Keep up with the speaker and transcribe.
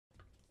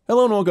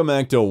Hello and welcome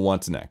back to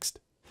What's Next.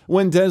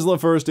 When Tesla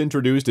first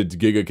introduced its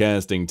Giga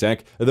casting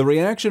tech, the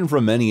reaction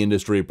from many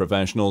industry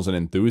professionals and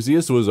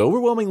enthusiasts was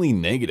overwhelmingly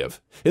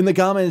negative. In the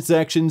comment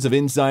sections of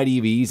Inside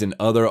EVs and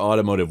other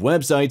automotive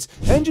websites,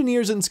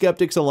 engineers and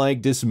skeptics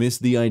alike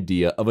dismissed the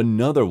idea of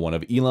another one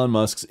of Elon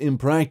Musk's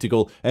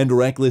impractical and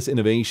reckless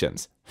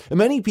innovations.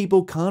 Many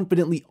people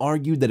confidently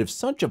argued that if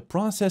such a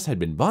process had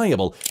been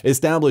viable,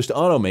 established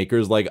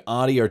automakers like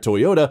Audi or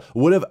Toyota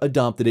would have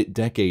adopted it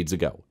decades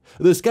ago.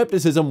 The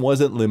skepticism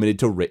wasn't limited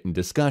to written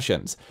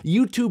discussions.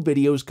 YouTube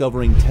videos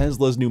covering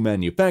Tesla's new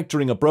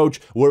manufacturing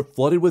approach were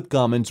flooded with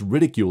comments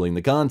ridiculing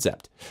the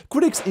concept.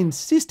 Critics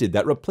insisted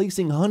that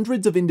replacing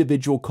hundreds of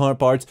individual car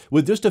parts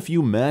with just a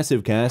few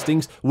massive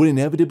castings would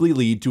inevitably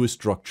lead to a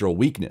structural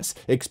weakness,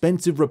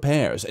 expensive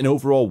repairs, and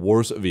overall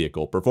worse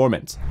vehicle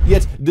performance.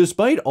 Yet,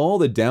 despite all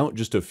the doubt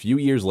just a few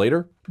years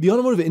later, the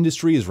automotive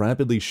industry is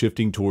rapidly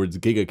shifting towards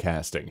Giga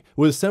casting,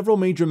 with several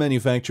major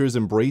manufacturers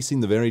embracing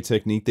the very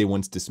technique they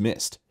once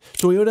dismissed.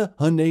 Toyota,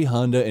 Hyundai,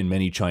 Honda, and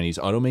many Chinese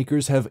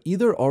automakers have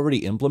either already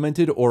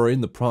implemented or are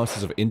in the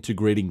process of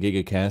integrating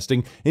Giga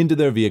casting into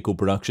their vehicle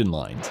production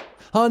lines.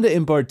 Honda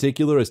in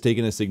particular has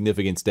taken a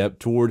significant step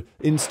toward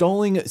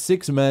installing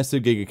 6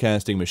 massive Giga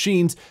casting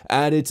machines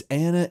at its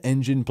Anna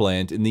engine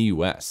plant in the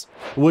US,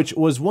 which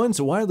was once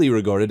widely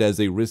regarded as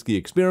a risky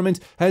experiment,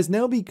 has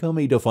now become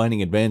a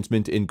defining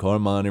advancement in car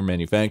modern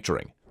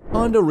manufacturing.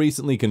 Honda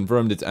recently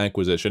confirmed its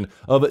acquisition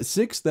of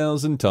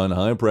 6,000-ton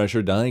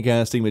high-pressure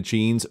die-casting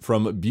machines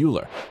from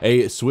Bühler,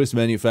 a Swiss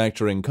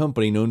manufacturing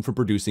company known for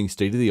producing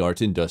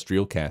state-of-the-art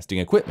industrial casting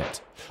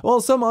equipment.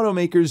 While some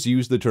automakers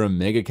use the term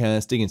mega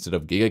casting instead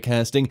of giga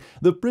casting,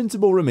 the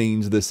principle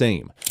remains the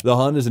same. The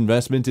Honda's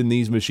investment in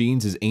these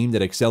machines is aimed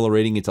at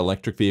accelerating its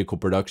electric vehicle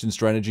production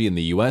strategy in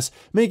the US,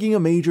 making a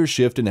major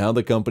shift in how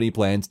the company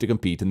plans to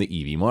compete in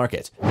the EV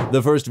market.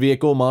 The first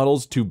vehicle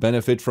models to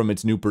benefit from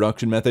its new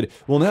production method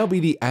will now be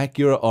the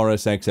Acura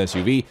RSX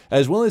SUV,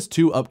 as well as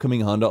 2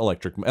 upcoming Honda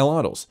electric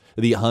models,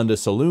 the Honda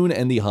Saloon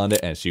and the Honda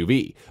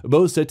SUV,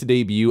 both set to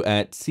debut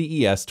at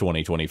CES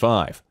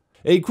 2025.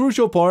 A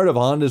crucial part of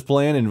Honda's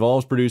plan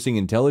involves producing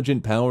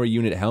intelligent power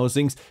unit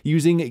housings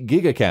using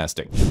Giga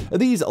casting.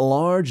 These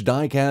large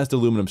die-cast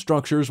aluminum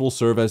structures will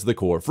serve as the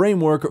core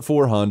framework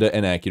for Honda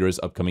and Acura's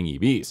upcoming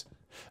EVs.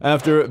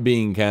 After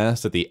being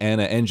cast at the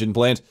Anna engine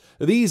plant,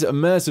 these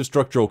massive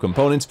structural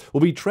components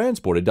will be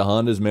transported to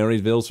Honda's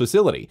Marysville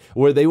facility,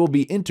 where they will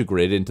be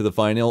integrated into the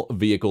final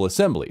vehicle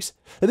assemblies.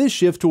 This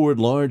shift toward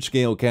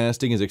large-scale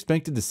casting is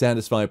expected to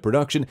satisfy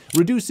production,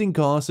 reducing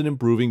costs and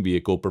improving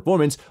vehicle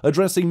performance,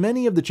 addressing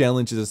many of the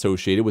challenges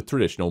associated with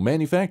traditional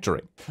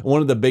manufacturing.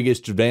 One of the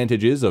biggest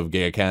advantages of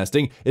Giga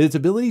casting is its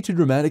ability to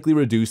dramatically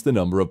reduce the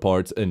number of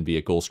parts in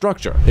vehicle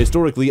structure.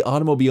 Historically,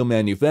 automobile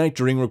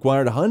manufacturing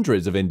required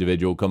hundreds of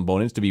individual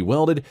components to be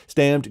welded,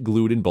 stamped,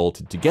 glued, and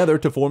bolted together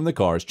to form the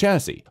car's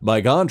chassis.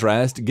 By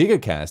contrast,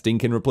 Giga casting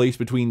can replace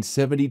between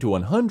 70 to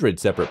 100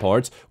 separate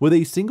parts with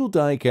a single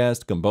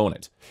die-cast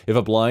component. If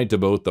applied to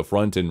both the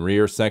front and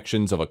rear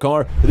sections of a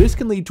car, this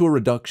can lead to a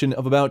reduction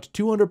of about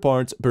 200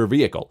 parts per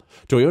vehicle.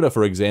 Toyota,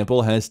 for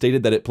example, has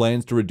stated that it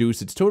plans to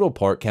reduce its total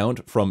part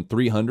count from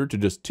 300 to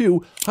just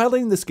 2,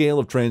 highlighting the scale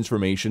of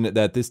transformation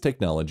that this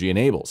technology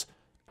enables.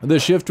 The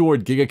shift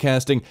toward Giga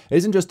casting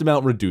isn't just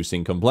about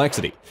reducing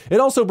complexity. It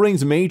also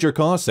brings major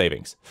cost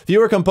savings.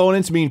 Fewer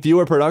components mean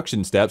fewer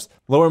production steps,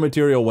 lower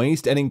material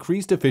waste, and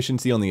increased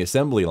efficiency on the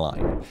assembly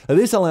line.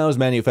 This allows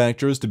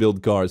manufacturers to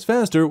build cars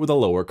faster with a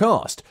lower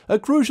cost, a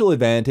crucial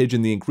advantage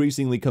in the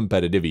increasingly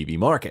competitive EV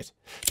market.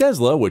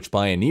 Tesla, which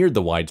pioneered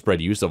the widespread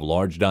use of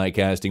large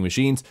die-casting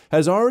machines,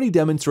 has already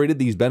demonstrated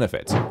these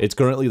benefits. It's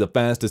currently the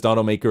fastest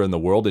automaker in the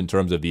world in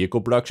terms of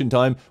vehicle production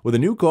time, with a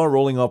new car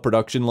rolling off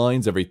production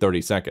lines every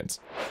 30 seconds.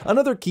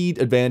 Another key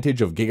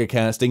advantage of Giga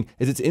casting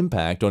is its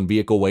impact on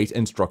vehicle weight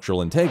and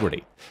structural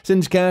integrity.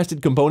 Since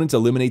casted components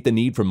eliminate the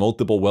need for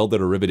multiple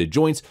welded or riveted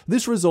joints,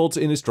 this results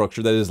in a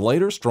structure that is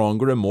lighter,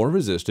 stronger, and more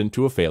resistant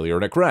to a failure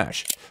and a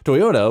crash.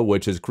 Toyota,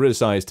 which has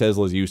criticized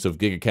Tesla's use of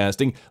Giga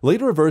casting,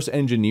 later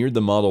reverse-engineered the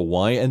Model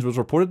Y and was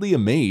reportedly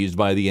amazed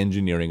by the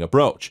engineering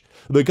approach.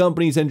 The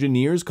company's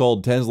engineers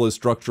called Tesla's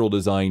structural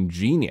design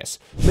genius,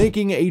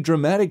 making a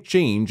dramatic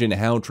change in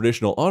how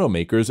traditional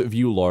automakers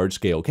view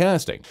large-scale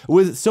casting.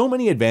 With so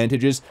many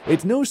advantages,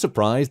 it's no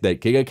surprise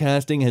that Giga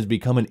casting has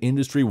become an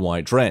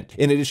industry-wide trend.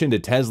 In addition to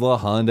Tesla,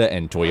 Honda,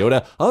 and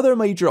Toyota, other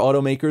major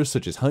automakers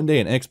such as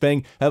Hyundai and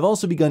XPeng have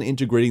also begun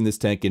integrating this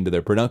tech into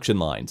their production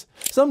lines.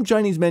 Some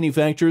Chinese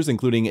manufacturers,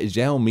 including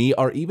Xiaomi,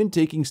 are even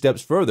taking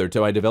steps further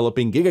by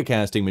developing Giga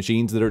casting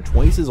machines that are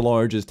twice as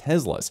large as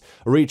Tesla's,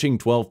 reaching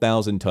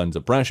 12,000 tons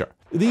of pressure.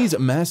 These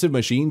massive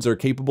machines are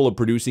capable of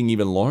producing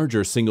even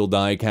larger single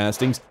die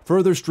castings,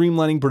 further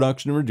streamlining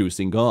production and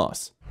reducing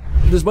costs.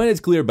 Despite its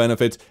clear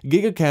benefits,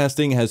 Giga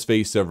casting has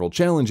faced several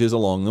challenges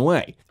along the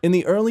way. In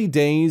the early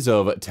days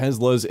of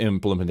Tesla's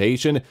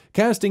implementation,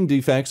 casting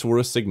defects were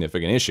a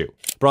significant issue.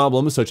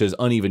 Problems such as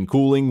uneven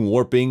cooling,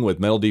 warping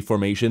with metal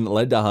deformation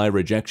led to high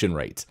rejection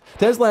rates.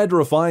 Tesla had to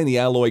refine the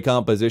alloy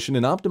composition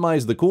and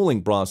optimize the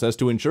cooling process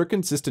to ensure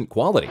consistent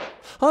quality.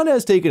 Honda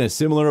has taken a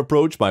similar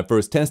approach by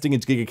first testing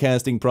its Giga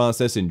casting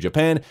process in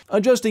Japan,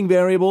 adjusting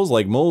variables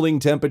like molding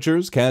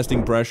temperatures,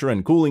 casting pressure,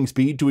 and cooling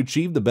speed to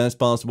achieve the best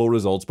possible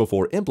results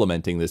before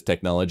implementing this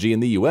technology in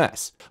the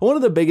US. One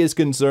of the biggest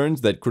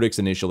concerns that critics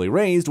initially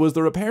raised was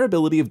the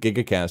repairability of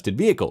Giga-casted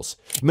vehicles.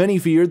 Many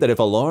feared that if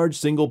a large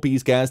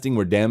single-piece casting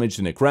were damaged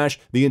in a crash,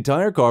 the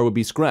entire car would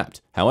be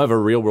scrapped.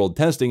 However, real-world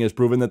testing has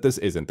proven that this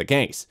isn't the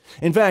case.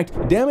 In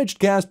fact, damaged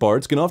cast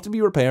parts can often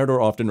be repaired or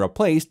often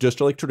replaced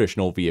just like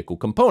traditional vehicle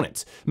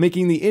components,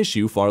 making the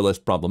issue far less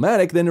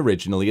problematic than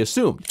originally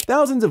assumed.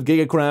 Thousands of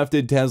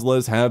Giga-crafted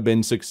Teslas have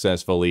been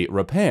successfully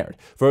repaired,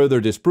 further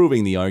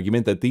disproving the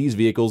argument that these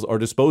vehicles are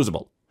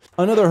disposable.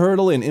 Another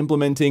hurdle in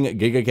implementing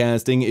Giga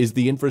casting is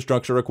the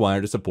infrastructure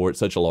required to support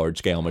such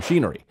large-scale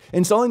machinery.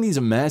 Installing these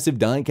massive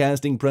die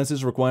casting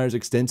presses requires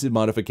extensive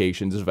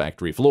modifications of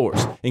factory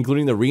floors,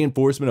 including the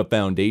reinforcement of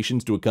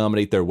foundations to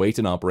accommodate their weight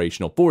and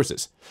operational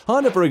forces.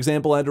 Honda, for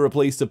example, had to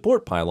replace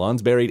support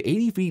pylons buried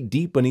 80 feet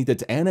deep beneath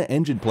its Anna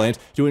engine plant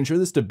to ensure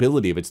the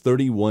stability of its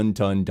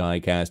 31-ton die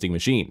casting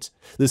machines.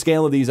 The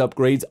scale of these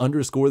upgrades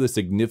underscore the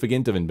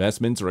significance of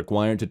investments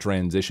required to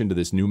transition to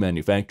this new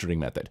manufacturing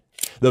method.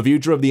 The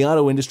future of the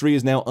auto industry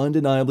is now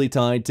undeniably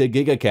tied to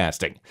Giga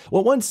casting.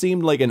 What once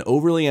seemed like an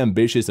overly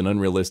ambitious and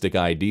unrealistic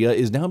idea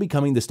is now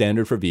becoming the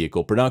standard for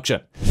vehicle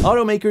production.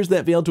 Automakers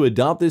that fail to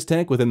adopt this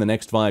tech within the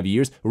next 5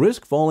 years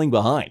risk falling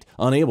behind,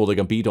 unable to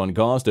compete on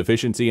cost,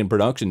 efficiency, and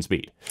production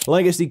speed.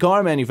 Legacy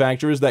car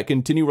manufacturers that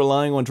continue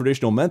relying on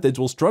traditional methods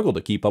will struggle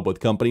to keep up with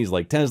companies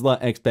like Tesla,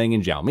 XPeng,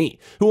 and Xiaomi,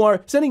 who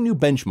are setting new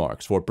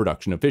benchmarks for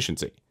production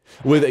efficiency.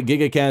 With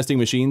Giga casting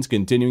machines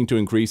continuing to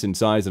increase in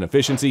size and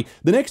efficiency,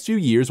 the next few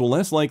years will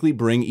less likely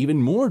bring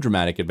even more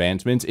dramatic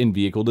advancements in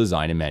vehicle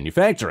design and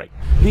manufacturing.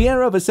 The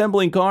era of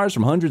assembling cars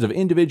from hundreds of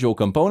individual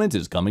components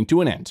is coming to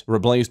an end,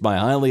 replaced by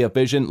highly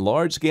efficient,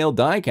 large-scale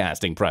die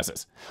casting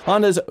presses.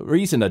 Honda's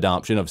recent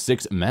adoption of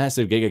 6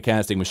 massive Giga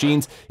casting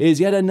machines is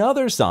yet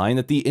another sign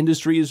that the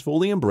industry is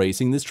fully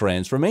embracing this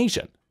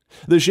transformation.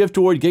 The shift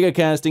toward Giga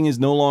casting is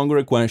no longer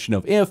a question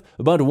of if,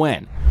 but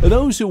when.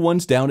 Those who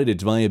once doubted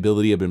its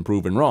viability have been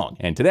proven wrong,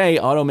 and today,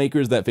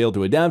 automakers that fail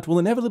to adapt will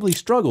inevitably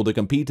struggle to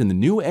compete in the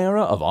new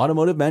era of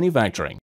automotive manufacturing.